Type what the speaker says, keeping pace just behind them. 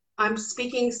I'm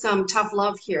speaking some tough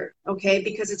love here, okay?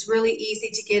 Because it's really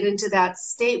easy to get into that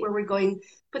state where we're going,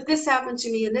 but this happened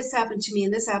to me, and this happened to me,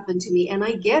 and this happened to me. And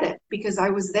I get it because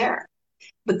I was there.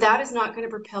 But that is not going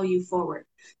to propel you forward.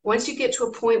 Once you get to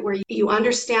a point where you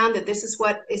understand that this is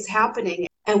what is happening,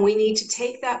 and we need to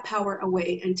take that power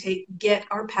away and get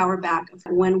our power back.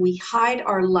 When we hide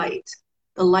our light,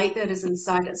 the light that is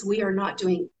inside us, we are not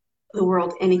doing the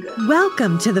world any good.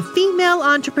 Welcome to the Female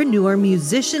Entrepreneur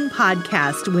Musician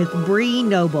Podcast with Bree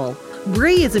Noble.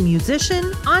 Bree is a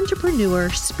musician, entrepreneur,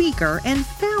 speaker, and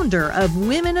founder of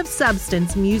Women of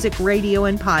Substance Music Radio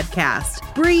and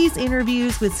Podcast. Bree's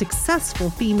interviews with successful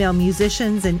female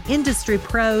musicians and industry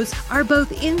pros are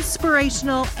both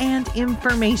inspirational and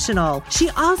informational. She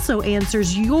also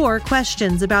answers your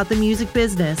questions about the music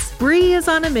business. Bree is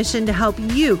on a mission to help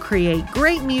you create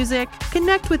great music,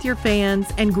 connect with your fans,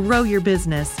 and grow your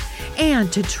business,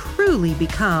 and to truly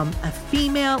become a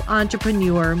female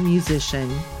entrepreneur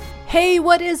musician. Hey,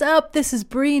 what is up? This is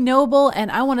Bree Noble,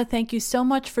 and I want to thank you so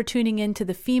much for tuning in to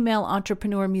the Female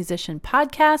Entrepreneur Musician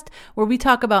Podcast, where we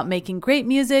talk about making great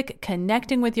music,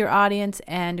 connecting with your audience,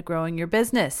 and growing your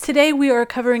business. Today, we are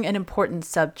covering an important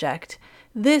subject.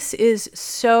 This is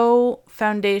so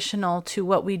foundational to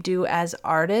what we do as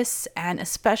artists, and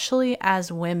especially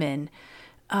as women.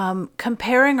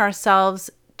 Comparing ourselves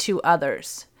to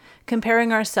others,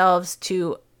 comparing ourselves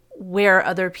to where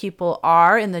other people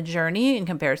are in the journey in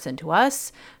comparison to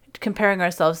us, comparing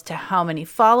ourselves to how many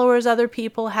followers other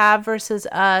people have versus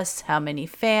us, how many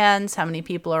fans, how many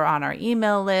people are on our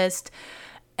email list,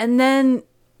 and then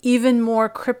even more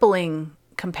crippling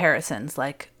comparisons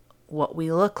like what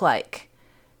we look like,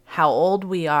 how old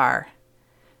we are,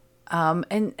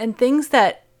 and things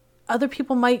that other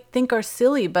people might think are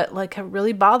silly but like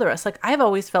really bother us. Like I've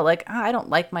always felt like, I don't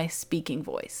like my speaking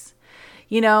voice.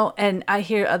 And I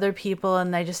hear other people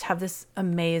and they just have this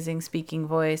amazing speaking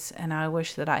voice, and I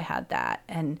wish that I had that.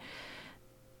 And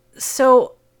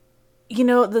so,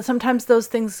 sometimes those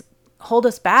things hold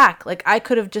us back. Like I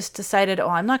could have just decided,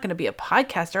 I'm not going to be a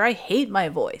podcaster. I hate my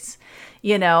voice,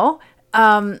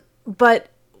 but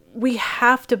we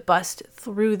have to bust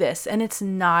through this, and it's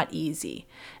not easy.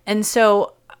 And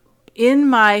so in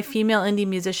my female indie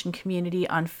musician community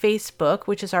on Facebook,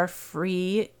 which is our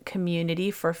free community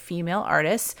for female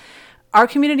artists, our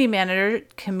community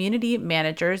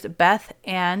managers, Beth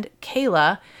and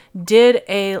Cayla, did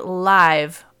a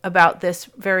live about this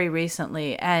very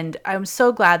recently. And I'm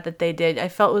so glad that they did. I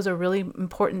felt it was a really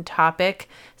important topic,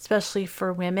 especially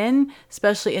for women,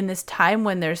 especially in this time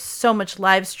when there's so much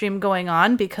live stream going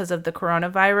on because of the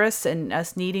coronavirus and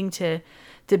us needing to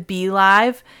be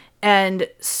live. And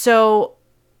so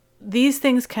these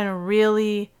things can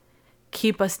really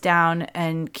keep us down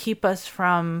and keep us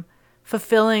from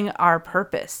fulfilling our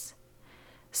purpose.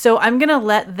 So I'm going to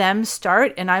let them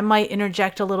start, and I might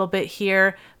interject a little bit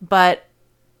here, but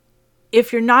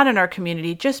if you're not in our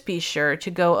community, just be sure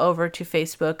to go over to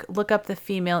Facebook, look up the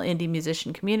Female Indie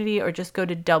Musician Community, or just go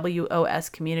to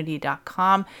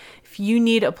woscommunity.com. If you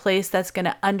need a place that's going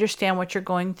to understand what you're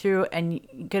going through and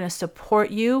going to support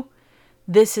you,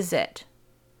 this is it.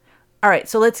 All right,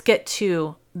 so let's get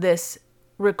to this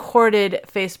recorded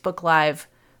Facebook Live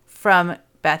from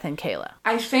Beth and Cayla.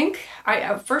 I think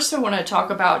first I want to talk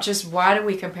about just why do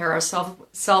we compare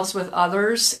ourselves with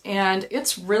others, and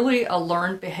it's really a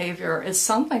learned behavior. It's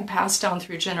something passed down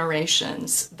through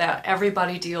generations that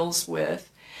everybody deals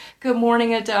with. Good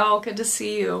morning, Adele. Good to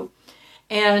see you.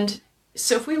 And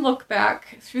so if we look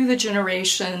back through the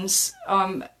generations,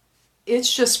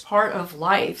 it's just part of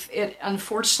life.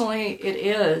 Unfortunately, it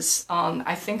is.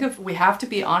 I think we have to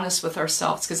be honest with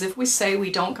ourselves, because if we say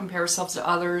we don't compare ourselves to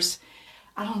others,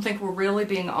 I don't think we're really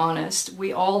being honest.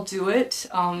 We all do it.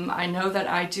 I know that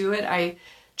I do it. I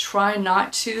try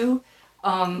not to,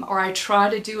 or I try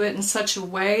to do it in such a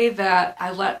way that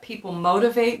I let people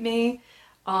motivate me.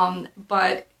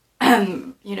 But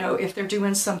if they're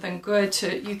doing something good,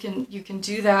 you can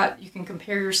do that. You can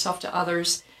compare yourself to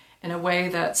others in a way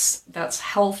that's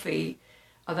healthy,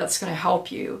 that's going to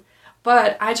help you.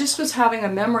 But I just was having a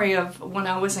memory of when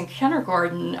I was in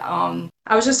kindergarten.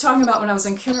 I was just talking about when I was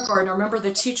in kindergarten. I remember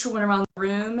the teacher went around the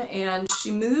room and she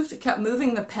kept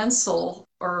moving the pencil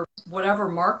or whatever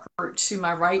marker to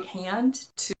my right hand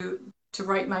to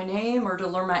write my name or to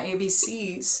learn my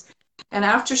ABCs. And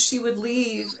after she would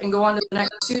leave and go on to the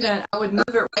next student, I would move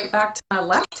it right back to my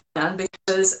left hand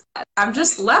because I'm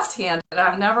just left-handed.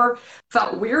 I've never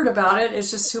felt weird about it.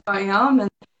 It's just who I am.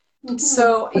 And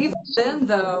so even then,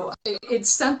 though, it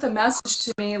sent the message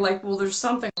to me like, well, there's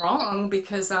something wrong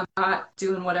because I'm not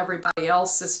doing what everybody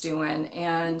else is doing.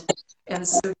 And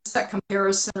so it's that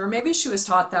comparison, or maybe she was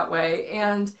taught that way.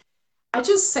 And I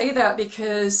just say that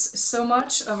because so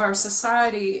much of our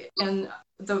society and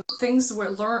the things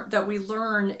that we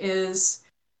learn is,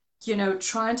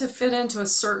 trying to fit into a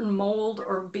certain mold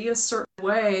or be a certain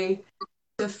way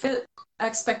to fit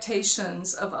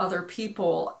expectations of other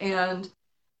people. And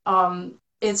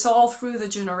it's all through the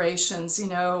generations,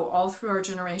 all through our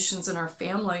generations and our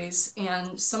families.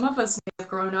 And some of us may have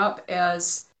grown up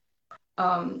as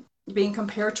being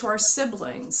compared to our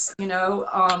siblings. We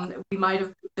might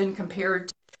have been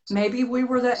compared. Maybe we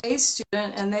were the A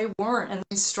student and they weren't, and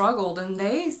they struggled, and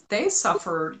they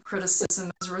suffered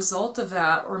criticism as a result of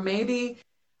that. Or maybe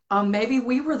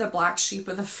we were the black sheep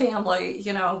of the family.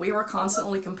 We were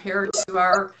constantly compared to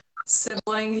our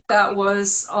sibling that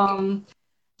was,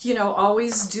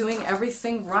 always doing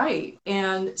everything right.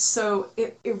 And so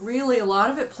it really, a lot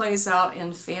of it plays out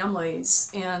in families.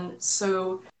 And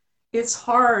so it's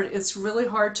hard. It's really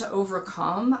hard to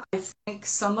overcome. I think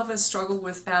some of us struggle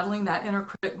with battling that inner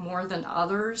critic more than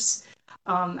others.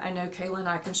 I know Cayla and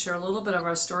I can share a little bit of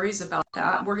our stories about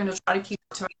that. We're going to try to keep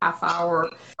it to a half hour,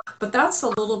 but that's a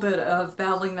little bit of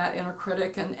battling that inner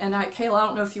critic. And Cayla, I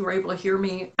don't know if you were able to hear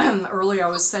me earlier. I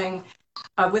was saying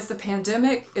with the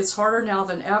pandemic, it's harder now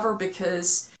than ever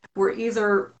because we're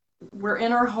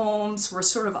in our homes, we're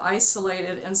sort of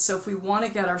isolated. And so if we want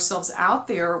to get ourselves out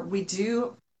there, we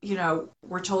do,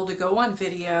 we're told to go on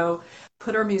video,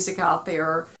 put our music out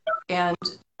there, and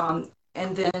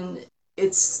then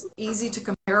it's easy to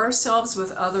compare ourselves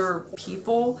with other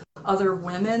people, other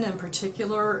women in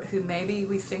particular, who maybe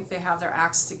we think they have their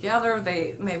acts together.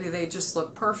 Maybe they just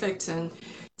look perfect, and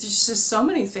there's just so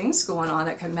many things going on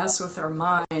that can mess with our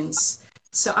minds.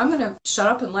 So I'm going to shut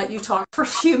up and let you talk for a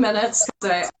few minutes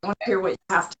because I want to hear what you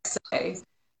have to say.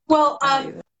 Well,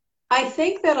 I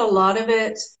think that a lot of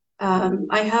it,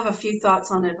 I have a few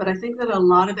thoughts on it, but I think that a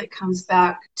lot of it comes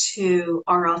back to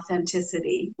our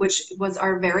authenticity, which was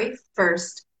our very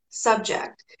first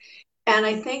subject. And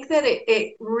I think that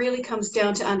it really comes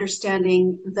down to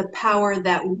understanding the power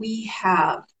that we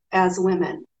have as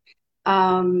women.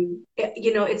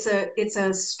 It's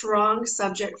a strong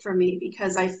subject for me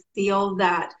because I feel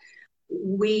that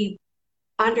we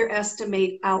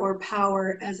underestimate our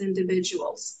power as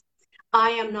individuals.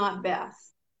 I am not Beth.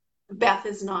 Beth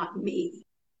is not me.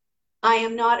 I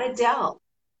am not Adele.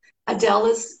 Adele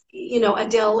is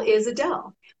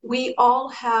Adele. We all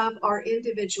have our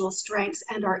individual strengths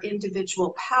and our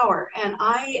individual power. And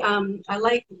I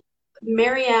like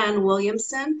Marianne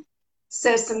Williamson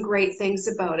says some great things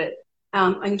about it.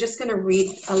 I'm just going to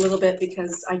read a little bit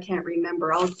because I can't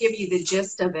remember. I'll give you the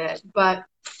gist of it. But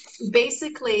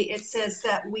basically, it says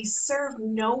that we serve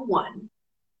no one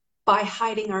by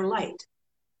hiding our light.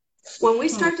 When we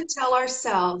start to tell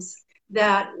ourselves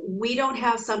that we don't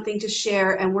have something to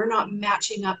share and we're not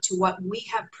matching up to what we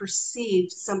have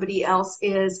perceived somebody else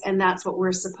is, and that's what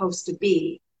we're supposed to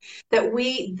be,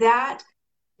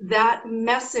 that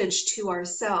message to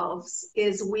ourselves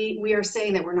is we are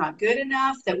saying that we're not good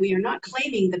enough, that we are not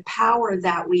claiming the power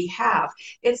that we have.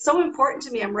 It's so important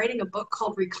to me. I'm writing a book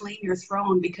called Reclaim Your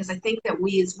Throne because I think that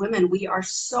we as women, we are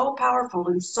so powerful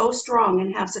and so strong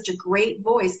and have such a great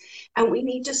voice, and we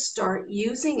need to start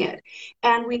using it.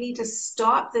 And we need to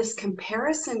stop this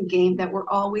comparison game that we're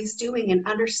always doing and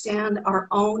understand our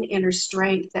own inner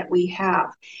strength that we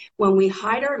have. When we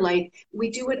hide our light, we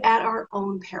do it at our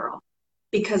own peril,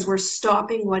 because we're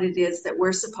stopping what it is that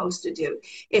we're supposed to do.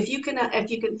 If you can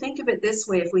think of it this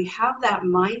way, if we have that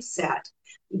mindset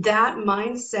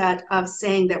of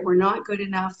saying that we're not good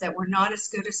enough, that we're not as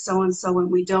good as so-and-so,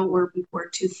 and we're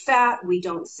too fat, we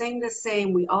don't sing the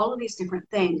same, all of these different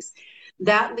things,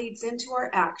 that leads into our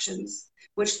actions,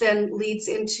 which then leads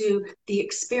into the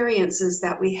experiences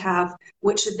that we have,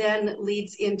 which then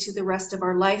leads into the rest of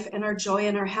our life and our joy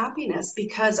and our happiness,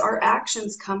 because our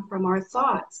actions come from our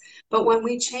thoughts. But when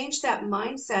we change that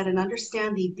mindset and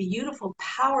understand the beautiful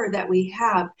power that we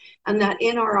have, and that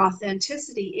in our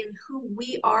authenticity, in who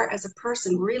we are as a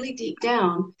person, really deep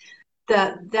down,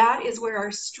 that is where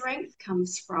our strength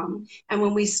comes from. And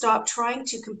when we stop trying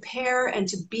to compare and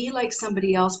to be like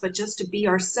somebody else, but just to be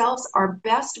ourselves, our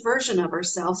best version of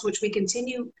ourselves, which we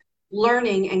continue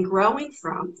learning and growing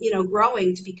from,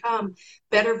 growing to become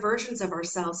better versions of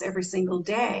ourselves every single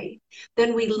day,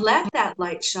 then we let that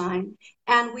light shine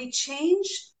and we change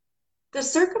the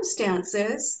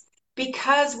circumstances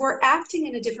because we're acting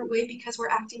in a different way, because we're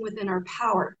acting within our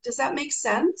power. Does that make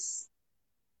sense?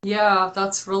 Yeah,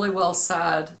 that's really well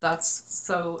said. That's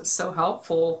so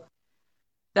helpful.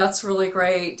 That's really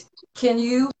great.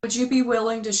 Would you be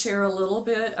willing to share a little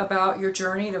bit about your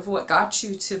journey of what got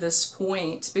you to this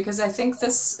point? Because I think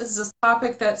this is a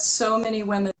topic that so many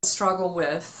women struggle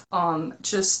with,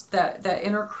 just that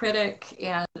inner critic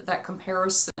and that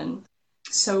comparison.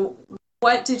 So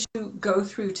what did you go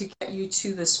through to get you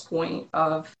to this point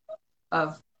of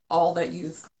all that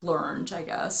you've learned, I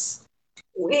guess?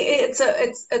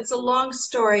 It's a long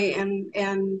story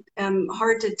and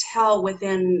hard to tell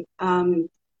within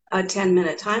a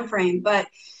 10-minute time frame. But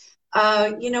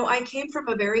I came from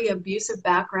a very abusive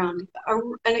background,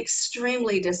 an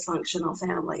extremely dysfunctional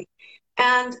family,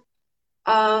 and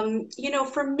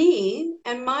for me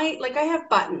and I have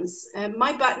buttons, and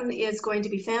my button is going to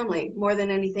be family more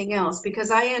than anything else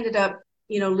because I ended up,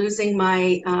 losing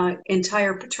my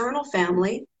entire paternal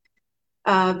family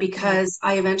because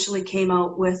I eventually came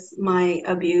out with my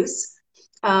abuse.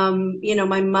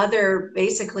 My mother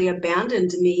basically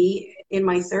abandoned me in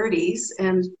my 30s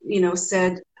and,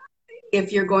 said,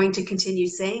 if you're going to continue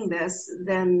saying this,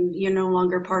 then you're no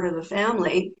longer part of the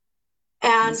family.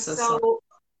 And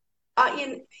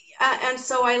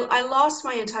I lost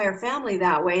my entire family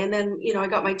that way. And then, I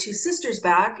got my two sisters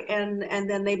back and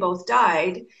then they both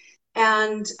died.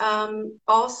 And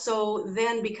also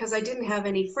then because I didn't have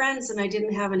any friends and I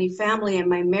didn't have any family and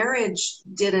my marriage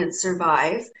didn't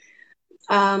survive,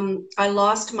 I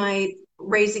lost my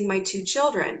raising my two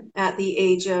children at the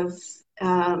age of,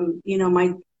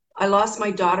 I lost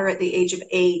my daughter at the age of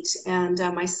 8 and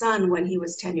my son when he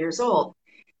was 10 years old.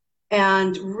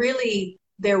 And really,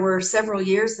 there were several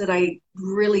years that I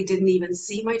really didn't even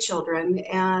see my children.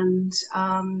 And,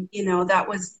 that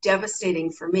was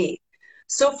devastating for me.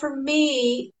 So for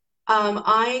me,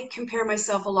 I compare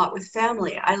myself a lot with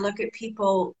family. I look at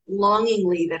people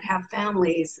longingly that have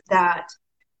families that,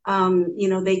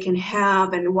 they can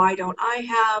have, and why don't I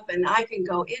have? And I can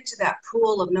go into that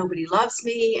pool of nobody loves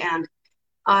me and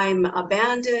I'm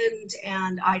abandoned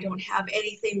and I don't have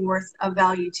anything worth of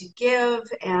value to give.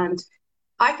 And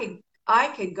I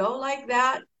could go like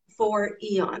that for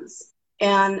eons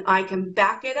and I can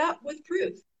back it up with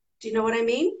proof. Do you know what I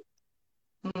mean?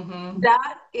 Mm-hmm.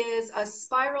 That is a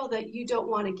spiral that you don't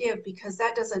want to give because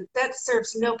that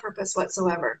serves no purpose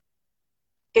whatsoever.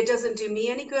 It doesn't do me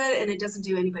any good and it doesn't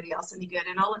do anybody else any good.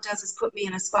 And all it does is put me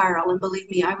in a spiral. And believe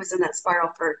me, I was in that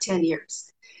spiral for 10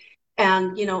 years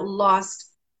and,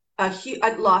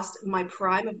 I lost my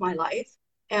prime of my life.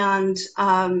 And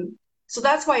so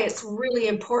that's why it's really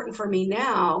important for me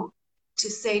now to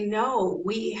say, no,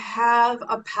 we have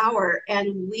a power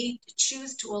and we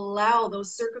choose to allow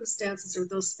those circumstances or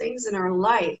those things in our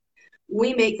life.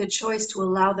 We make the choice to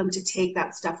allow them to take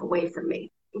that stuff away from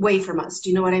us. Do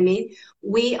you know what I mean?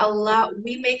 We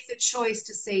make the choice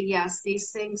to say, yes,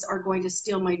 these things are going to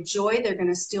steal my joy. They're going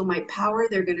to steal my power.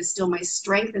 They're going to steal my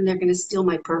strength and they're going to steal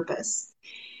my purpose.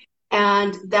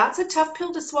 And that's a tough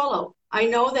pill to swallow. I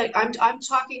know that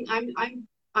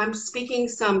I'm speaking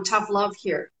some tough love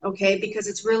here, okay? Because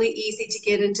it's really easy to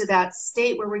get into that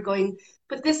state where we're going,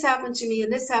 but this happened to me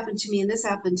and this happened to me and this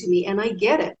happened to me. And I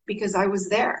get it because I was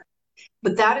there.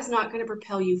 But that is not going to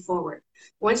propel you forward.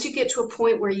 Once you get to a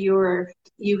point where you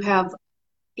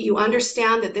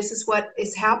understand that this is what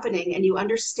is happening and you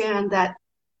understand that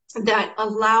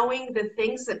allowing the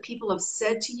things that people have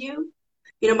said to you,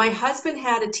 my husband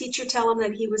had a teacher tell him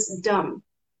that he was dumb.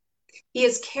 He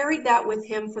has carried that with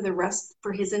him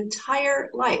for his entire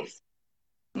life.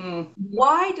 Mm.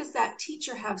 Why does that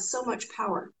teacher have so much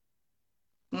power?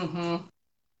 Mm-hmm.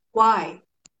 Why?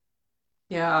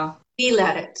 Yeah. We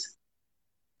let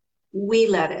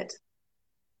it.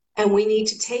 And we need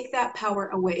to take that power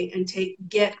away and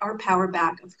get our power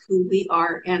back of who we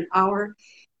are and our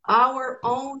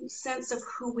own sense of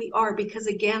who we are. Because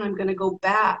again, I'm going to go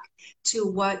back to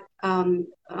what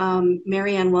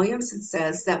Marianne Williamson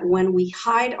says, that when we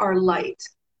hide our light,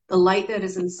 the light that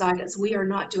is inside us, we are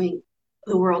not doing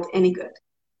the world any good.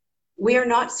 We are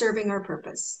not serving our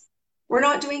purpose. We're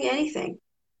not doing anything.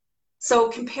 So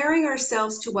comparing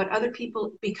ourselves to what other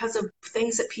people, because of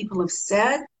things that people have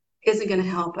said, isn't going to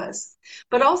help us.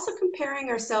 But also comparing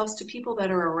ourselves to people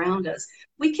that are around us.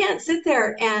 We can't sit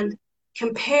there and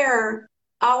compare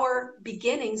our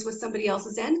beginnings with somebody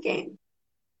else's end game.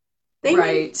 They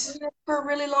might be doing it for a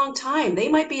really long time. They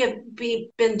might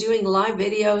been doing live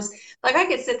videos. Like I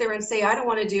could sit there and say, I don't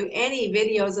want to do any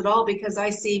videos at all because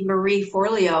I see Marie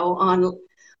Forleo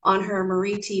on her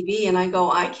Marie TV and I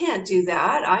go, I can't do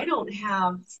that. I don't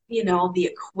have, the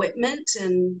equipment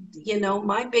and,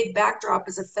 my big backdrop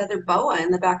is a feather boa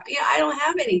in the back. Yeah, I don't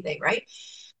have anything, right?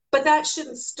 But that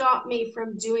shouldn't stop me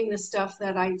from doing the stuff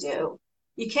that I do.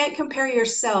 You can't compare your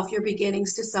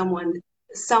beginnings to someone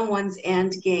someone's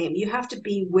end game. You have to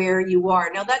be where you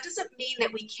are. Now, that doesn't mean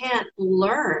that we can't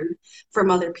learn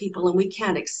from other people and we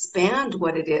can't expand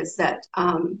what it is that,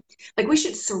 like, we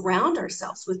should surround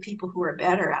ourselves with people who are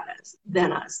better at us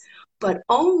than us, but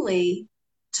only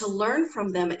to learn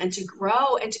from them and to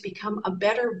grow and to become a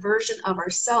better version of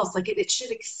ourselves. Like, it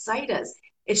should excite us.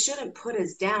 It shouldn't put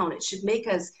us down. It should make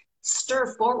us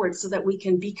stir forward so that we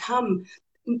can become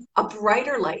a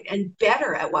brighter light and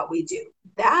better at what we do.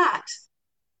 That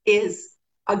is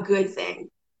a good thing.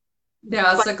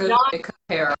 Yeah, that's a good way to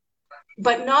compare.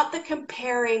 But not the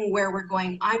comparing where we're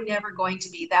going, I'm never going to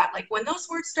be that. Like, when those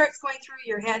words starts going through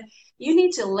your head, you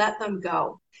need to let them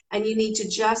go. And you need to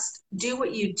just do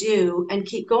what you do and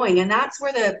keep going. And that's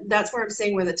where I'm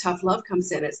saying where the tough love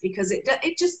comes in. It's because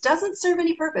it just doesn't serve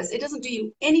any purpose. It doesn't do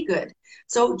you any good.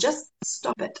 So just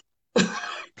stop it.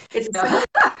 It's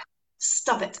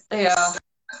stop it. Yeah.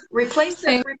 Replace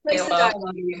the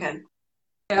dialogue in your head.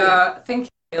 Yeah, thank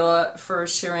you, Cayla, for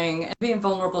sharing and being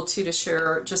vulnerable too, to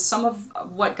share just some of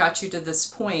what got you to this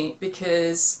point,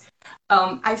 because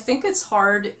I think it's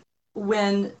hard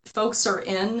when folks are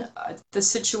in the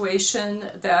situation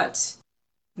that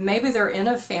maybe they're in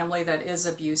a family that is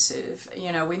abusive.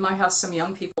 You know, we might have some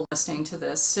young people listening to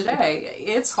this today.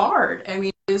 It's hard. I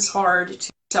mean, it is hard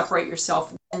to separate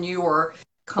yourself when you are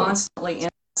constantly in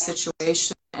a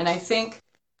situation. And I think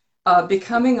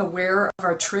becoming aware of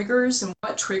our triggers and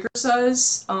what triggers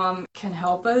us can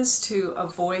help us to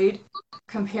avoid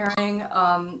comparing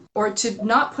or to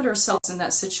not put ourselves in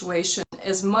that situation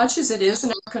as much as it is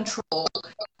in our control.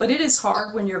 But it is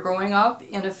hard when you're growing up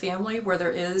in a family where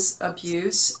there is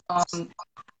abuse.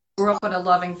 Grew up in a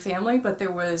loving family, but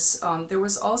there was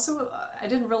also, I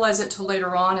didn't realize it till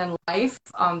later on in life,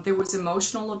 there was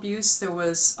emotional abuse, there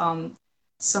was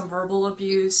some verbal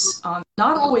abuse,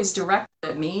 not always directed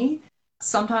at me.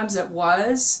 Sometimes it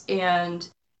was, and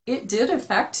it did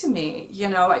affect me. You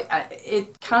know,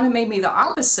 it kind of made me the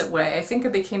opposite way. I think I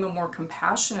became a more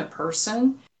compassionate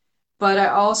person, but I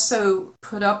also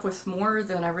put up with more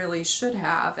than I really should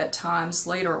have at times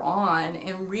later on,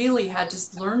 and really had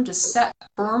to learn to set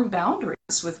firm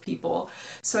boundaries with people.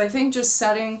 So I think just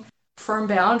setting firm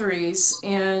boundaries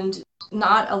and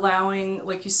not allowing,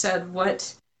 like you said,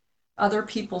 what other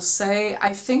people say.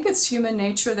 I think it's human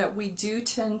nature that we do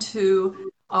tend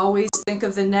to always think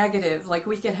of the negative. Like,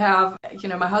 we could have, you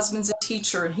know, my husband's a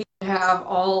teacher and he could have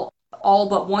all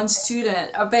but one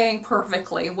student obeying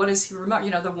perfectly. What does he remember?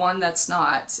 You know, the one that's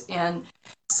not. And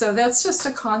so that's just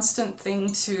a constant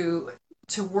thing to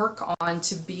work on,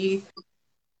 to be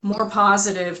more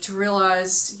positive, to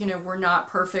realize, you know, we're not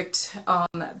perfect.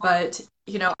 But,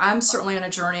 you know, I'm certainly on a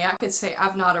journey. I could say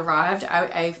I've not arrived.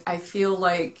 I feel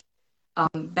like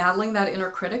battling that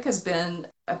inner critic has been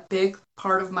a big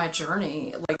part of my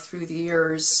journey, like, through the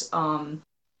years.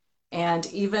 And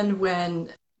even when,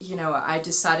 you know, I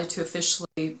decided to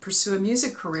officially pursue a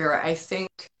music career, I think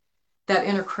that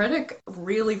inner critic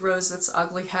really rose its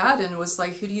ugly head and was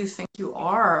like, who do you think you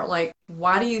are? Like,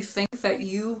 why do you think that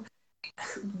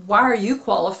why are you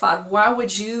qualified? Why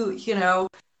would you, you know,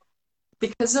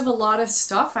 because of a lot of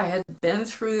stuff I had been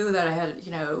through, that I had,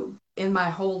 you know, in my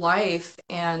whole life.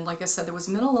 And like I said, there was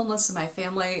mental illness in my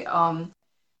family.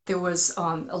 There was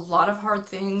a lot of hard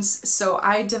things. So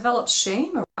I developed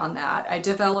shame around that. I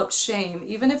developed shame,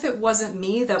 even if it wasn't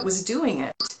me that was doing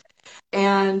it.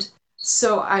 And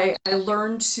so I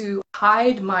learned to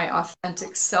hide my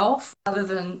authentic self rather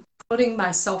than putting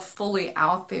myself fully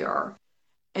out there.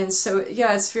 And so,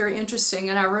 yeah, it's very interesting.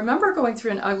 And I remember going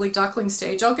through an ugly duckling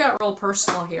stage. I'll get real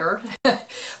personal here, but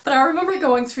I remember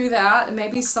going through that, and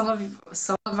maybe some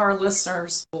of our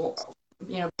listeners will,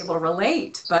 you know, be able to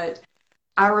relate. But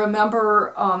I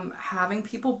remember having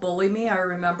people bully me. I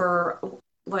remember,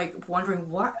 like, wondering,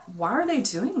 why are they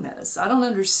doing this? I don't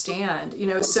understand, you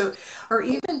know. So, or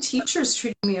even teachers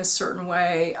treating me a certain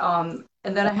way. And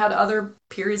then I had other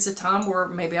periods of time where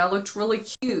maybe I looked really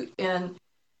cute,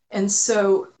 and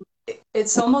so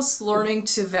it's almost learning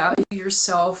to value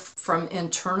yourself from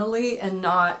internally and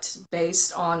not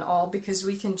based on all, because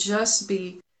we can just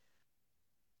be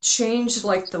changed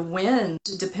like the wind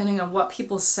depending on what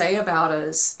people say about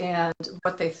us and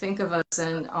what they think of us.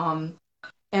 And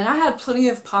I had plenty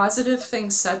of positive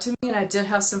things said to me, and I did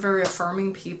have some very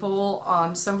affirming people.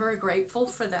 So I'm very grateful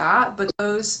for that. But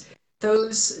those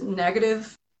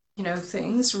negative, you know,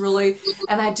 things really,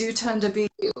 and I do tend to be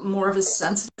more of a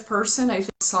sensitive person. I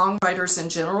think songwriters in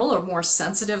general are more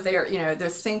sensitive. They're, you know, they're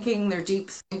thinking, they're deep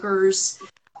thinkers.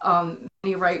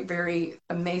 Many write very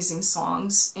amazing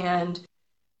songs, and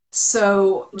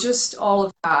so just all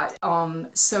of that.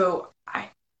 So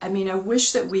I mean, I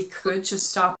wish that we could just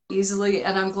stop easily,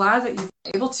 and I'm glad that you've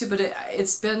been able to, but it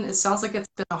sounds like it's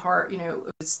been a hard,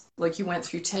 it was like you went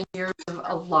through 10 years of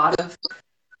a lot of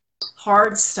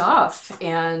hard stuff.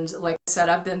 And like I said,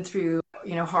 I've been through,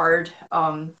 hard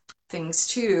things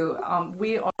too.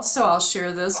 I'll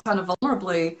share this kind of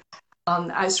vulnerably.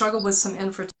 I struggled with some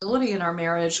infertility in our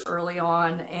marriage early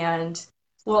on, and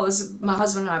well, it was my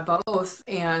husband and I both,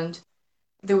 and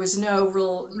there was no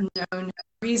real known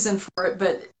reason for it.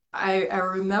 But I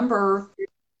remember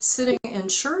sitting in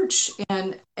church,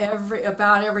 and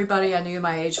about everybody I knew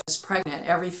my age was pregnant,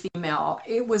 every female.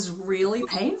 It was really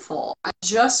painful. I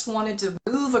just wanted to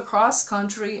move across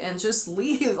country and just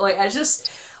leave. Like, I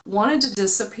just wanted to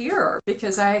disappear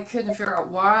because I couldn't figure out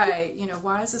why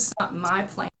is this not my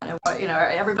plan? And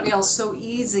everybody else so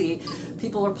easy.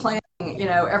 People are planning,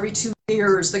 every 2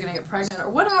 years they're going to get pregnant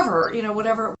or whatever,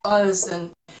 whatever it was.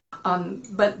 And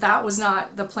but that was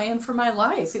not the plan for my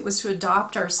life. It was to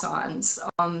adopt our sons.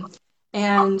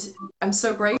 And I'm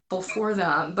so grateful for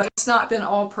them, but it's not been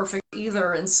all perfect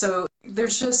either. And so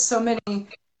there's just so many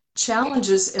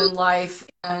challenges in life.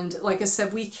 And like I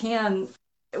said, we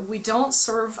don't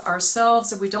serve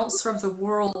ourselves and we don't serve the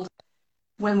world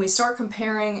when we start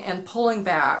comparing and pulling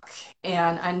back.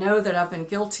 And I know that I've been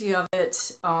guilty of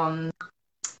it.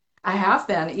 I have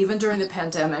been, even during the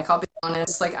pandemic, I'll be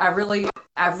honest. Like, I really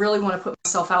want to put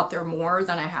myself out there more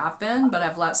than I have been, but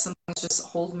I've let some things just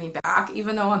hold me back,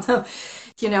 even though I'm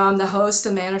the host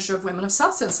and manager of Women of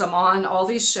Substance. I'm on all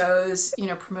these shows,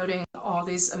 promoting all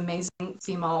these amazing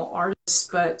female artists.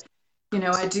 But,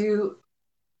 I do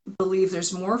believe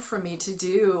there's more for me to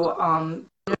do,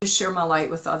 to share my light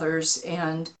with others.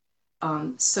 And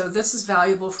so this is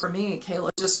valuable for me, Cayla,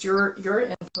 just your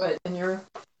input and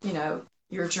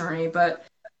your journey. But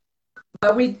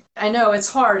I know it's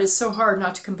hard. It's so hard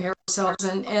not to compare ourselves.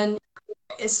 And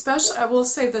especially, I will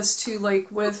say this too,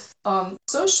 like with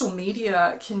social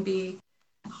media can be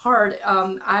hard.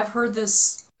 I've heard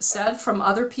this said from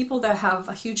other people that have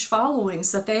huge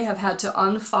followings, that they have had to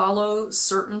unfollow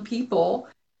certain people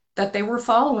that they were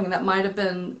following that might have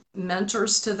been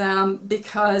mentors to them,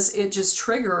 because it just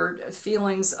triggered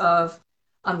feelings of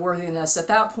unworthiness. At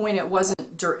that point, it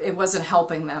wasn't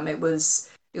helping them. It was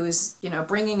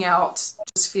bringing out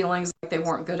just feelings like they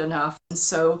weren't good enough. And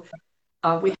so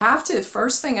we have to,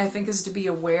 first thing I think, is to be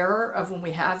aware of when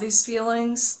we have these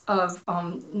feelings of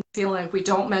feeling like we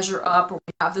don't measure up, or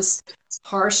we have this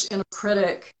harsh inner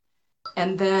critic,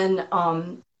 and then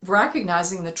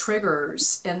recognizing the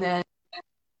triggers, and then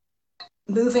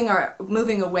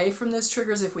moving away from those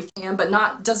triggers if we can. But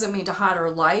doesn't mean to hide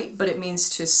our light, but it means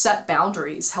to set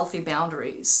boundaries, healthy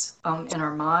boundaries, in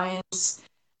our minds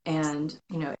and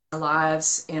in our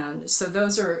lives. And so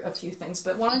those are a few things.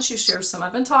 But why don't you share some?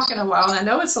 I've been talking a while, and I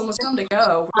know it's almost time to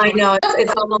go. I know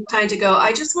it's almost time to go.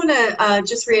 I just want to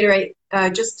just reiterate,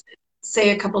 just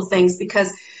say a couple things,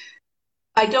 because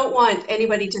I don't want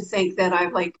anybody to think that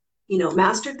I've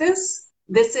mastered this.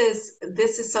 This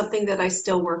is something that I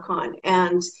still work on,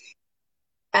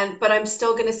 but I'm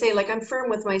still going to say, I'm firm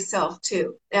with myself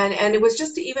too. And it was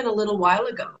just even a little while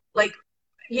ago,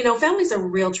 family's a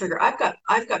real trigger. I've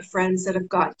got friends that have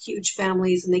got huge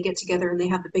families, and they get together and they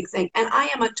have the big thing. And I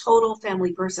am a total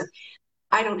family person.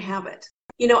 I don't have it.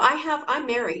 I'm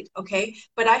married, okay,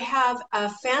 but I have a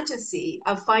fantasy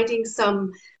of finding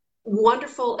some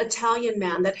wonderful Italian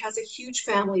man that has a huge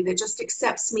family that just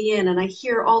accepts me in, and I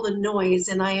hear all the noise,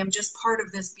 and I am just part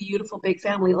of this beautiful big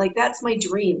family. That's my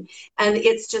dream. And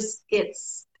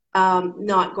it's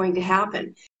not going to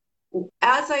happen.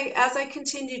 As I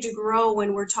continue to grow,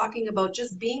 when we're talking about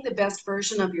just being the best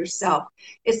version of yourself,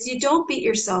 you don't beat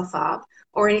yourself up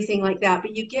or anything like that,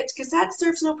 but because that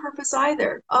serves no purpose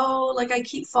either. Oh, I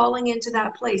keep falling into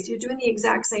that place. You're doing the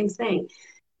exact same thing.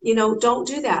 Don't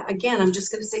do that. Again, I'm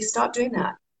just going to say, stop doing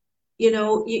that. You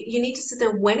need to sit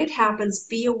there when it happens,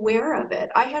 be aware of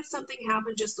it. I had something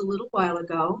happen just a little while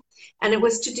ago, and it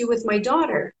was to do with my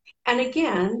daughter. And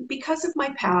again, because of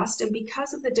my past and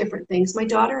because of the different things, my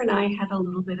daughter and I had a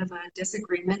little bit of a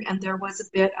disagreement, and there was a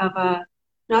bit of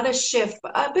not a shift,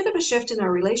 but a bit of a shift in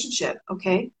our relationship.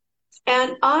 Okay.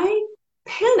 And I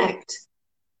panicked,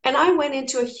 and I went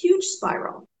into a huge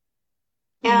spiral.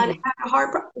 And had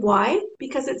a why?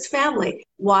 Because it's family.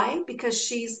 Why? Because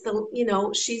she's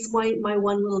she's my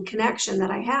one little connection that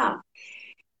I have.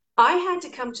 I had to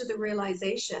come to the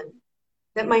realization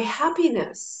that my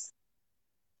happiness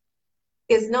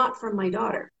is not from my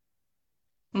daughter.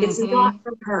 It's not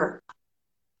from her.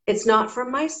 It's not from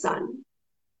my son.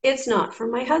 It's not from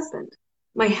my husband.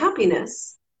 My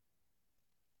happiness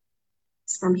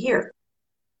is from here.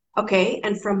 Okay.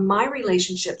 And from my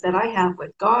relationship that I have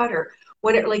with God, or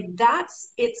whatever, like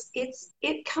that's,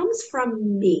 it comes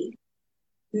from me,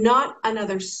 not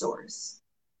another source.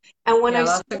 And when I Yeah,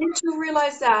 started to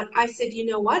realize that, I said, you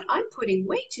know what? I'm putting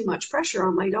way too much pressure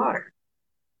on my daughter,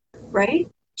 right?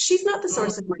 She's not the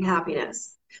source of my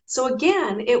happiness. So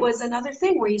again, it was another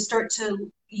thing where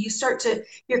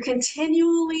you're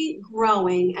continually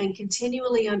growing and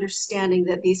continually understanding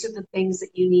that these are the things that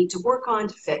you need to work on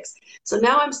to fix. So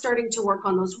now I'm starting to work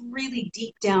on those really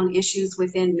deep down issues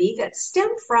within me that stem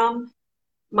from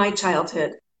my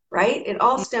childhood, right? It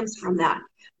all stems from that.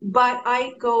 But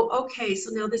I go, okay,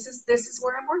 so now this is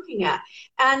where I'm working at.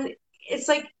 And it's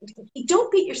like, you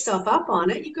don't beat yourself up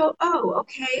on it. You go, oh,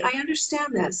 okay, I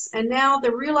understand this. And now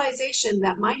the realization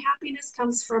that my happiness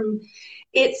comes from,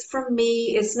 it's from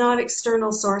me. It's not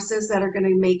external sources that are going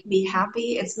to make me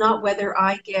happy. It's not whether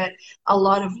I get a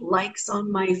lot of likes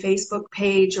on my Facebook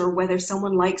page or whether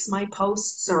someone likes my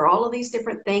posts or all of these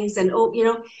different things. And, oh,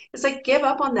 it's like, give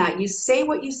up on that. You say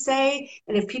what you say.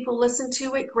 And if people listen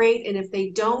to it, great. And if they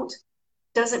don't,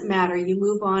 doesn't matter. You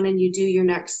move on and you do your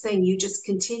next thing. You just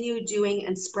continue doing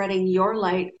and spreading your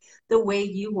light the way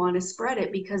you want to spread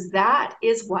it, because that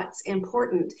is what's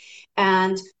important.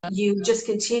 And you just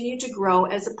continue to grow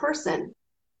as a person.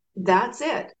 That's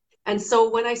it. And so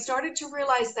when I started to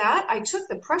realize that, I took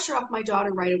the pressure off my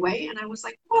daughter right away. And I was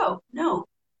like, whoa, no,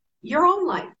 your own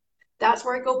life. That's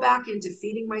where I go back into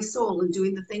feeding my soul and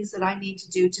doing the things that I need to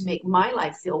do to make my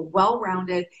life feel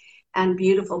well-rounded and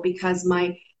beautiful, because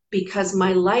my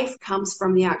life comes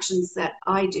from the actions that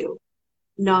I do,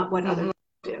 not what others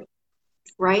do.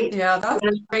 Right? Yeah, that's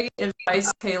great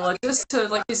advice, Cayla. Just to,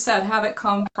 like you said, have it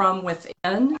come from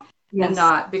within and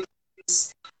not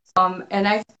because, and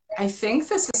I think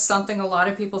this is something a lot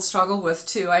of people struggle with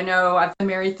too. I know I've been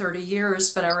married 30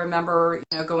 years, but I remember,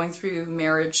 going through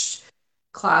marriage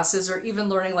classes or even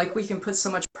learning, like, we can put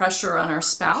so much pressure on our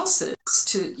spouses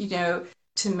to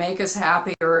make us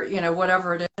happy or,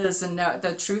 whatever it is. And no,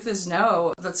 the truth is,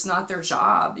 no, that's not their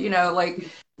job.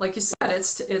 Like you said,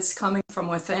 it's coming from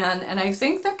within. And I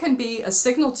think that can be a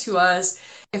signal to us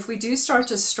if we do start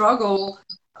to struggle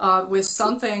with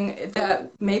something,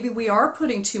 that maybe we are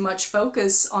putting too much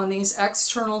focus on these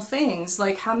external things,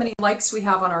 like how many likes we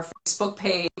have on our Facebook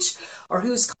page or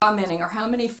who's commenting or how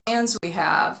many fans we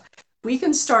have. We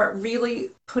can start really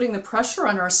putting the pressure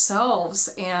on ourselves,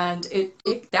 and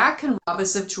that can rob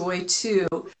us of joy too.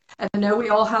 And I know we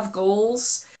all have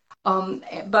goals,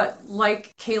 but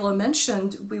like Cayla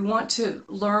mentioned, we want to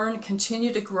learn,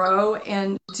 continue to grow,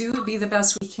 and be the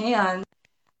best we can.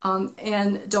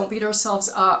 And don't beat ourselves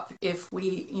up if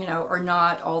we, are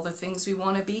not all the things we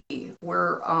want to be.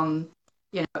 We're,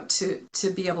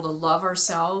 to be able to love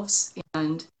ourselves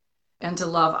and to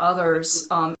love others.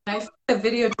 And I think the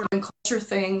video-driven culture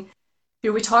thing,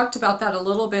 we talked about that a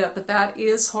little bit, but that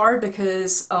is hard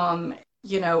because,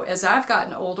 as I've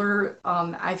gotten older,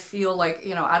 I feel like,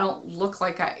 I don't look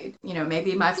like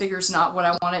maybe my figure's not what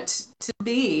I want it to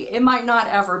be. It might not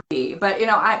ever be, but,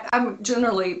 I'm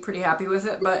generally pretty happy with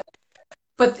it. But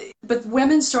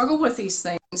women struggle with these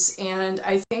things. And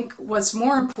I think what's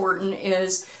more important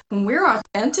is when we're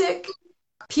authentic,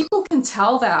 people can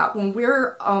tell that when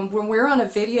we're on a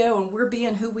video and we're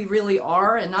being who we really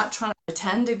are and not trying to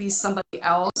pretend to be somebody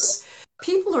else.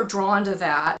 People are drawn to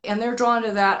that, and they're drawn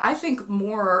to that. I think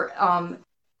more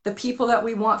the people that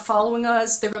we want following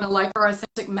us, they're going to like our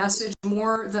authentic message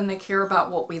more than they care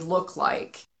about what we look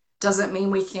like. Doesn't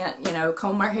mean we can't,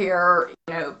 comb our hair,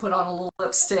 put on a little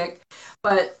lipstick,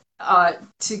 but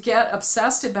to get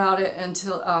obsessed about it and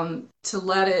to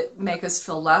let it make us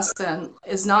feel less than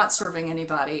is not serving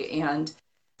anybody. And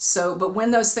so, but when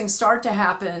those things start to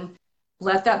happen,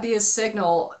 let that be a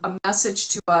signal, a message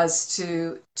to us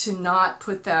to not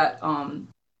put that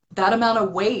amount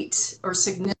of weight or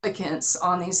significance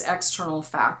on these external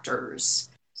factors,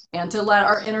 and to let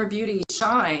our inner beauty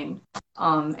shine,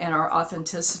 and our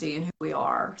authenticity and who we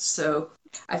are. So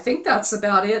I think that's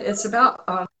about it. It's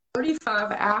about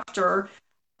 35 after,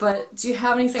 but do you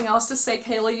have anything else to say,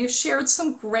 Cayla? You shared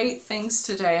some great things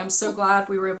today. I'm so glad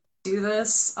we were able to do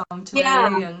this today.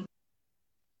 Yeah.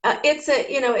 And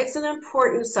it's an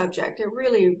important subject. It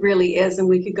really, really is. And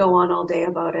we could go on all day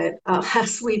about it,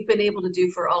 as we've been able to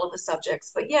do for all of the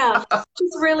subjects. But yeah,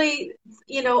 just really,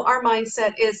 our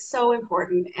mindset is so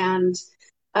important. And,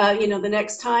 the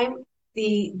next time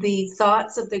the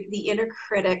thoughts of the inner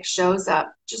critic shows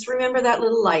up, just remember that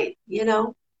little light,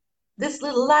 this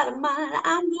little light of mine,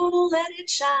 I'm going to let it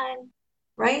shine,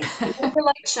 right? Let your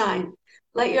light shine.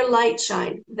 Let your light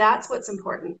shine. That's what's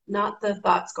important, not the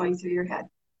thoughts going through your head.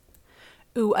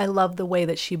 Ooh, I love the way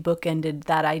that she bookended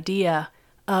that idea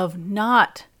of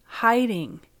not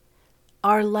hiding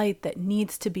our light that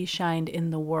needs to be shined in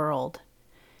the world.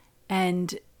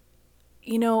 And,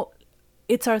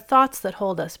 it's our thoughts that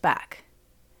hold us back.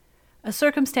 A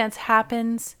circumstance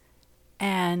happens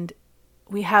and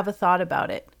we have a thought about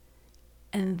it.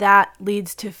 And that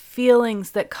leads to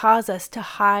feelings that cause us to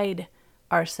hide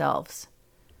ourselves.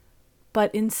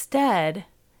 But instead,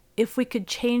 if we could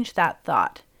change that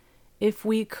thought, if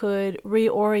we could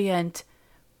reorient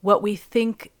what we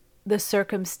think the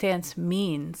circumstance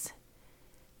means,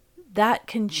 that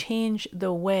can change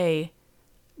the way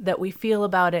that we feel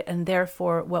about it and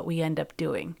therefore what we end up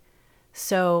doing.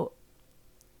 So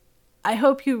I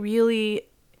hope you really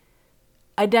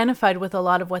identified with a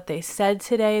lot of what they said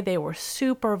today. They were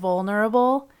super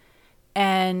vulnerable,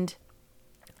 and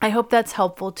I hope that's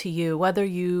helpful to you, whether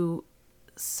you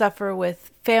suffer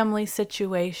with family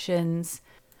situations,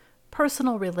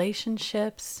 personal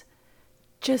relationships,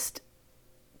 just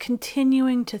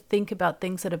continuing to think about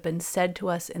things that have been said to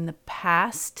us in the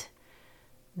past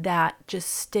that just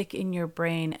stick in your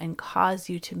brain and cause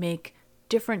you to make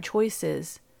different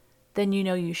choices than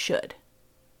you should.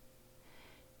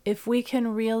 If we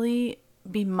can really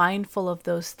be mindful of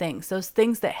those things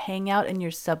that hang out in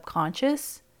your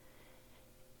subconscious,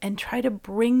 and try to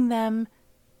bring them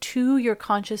to your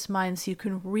conscious mind so you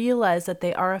can realize that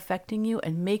they are affecting you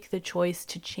and make the choice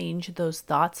to change those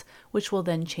thoughts, which will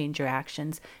then change your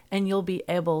actions, and you'll be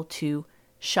able to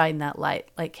shine that light,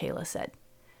 like Cayla said.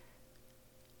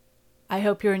 I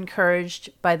hope you're encouraged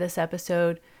by this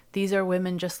episode. These are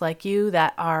women just like you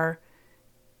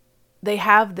they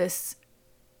have this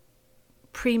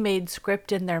pre-made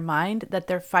script in their mind that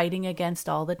they're fighting against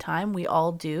all the time. We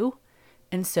all do.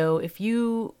 And so if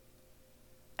you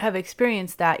have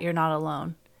experienced that, you're not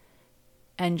alone.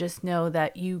 And just know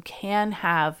that you can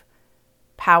have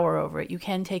power over it. You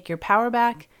can take your power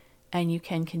back, and you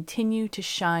can continue to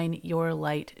shine your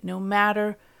light no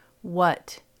matter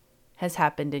what has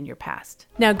happened in your past.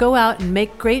 Now go out and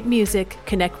make great music,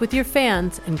 connect with your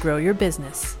fans, and grow your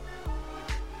business.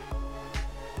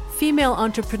 Female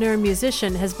Entrepreneur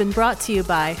Musician has been brought to you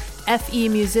by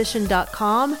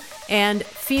femusician.com and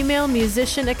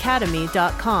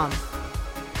femalemusicianacademy.com.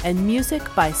 And music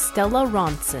by Stella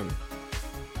Ronson.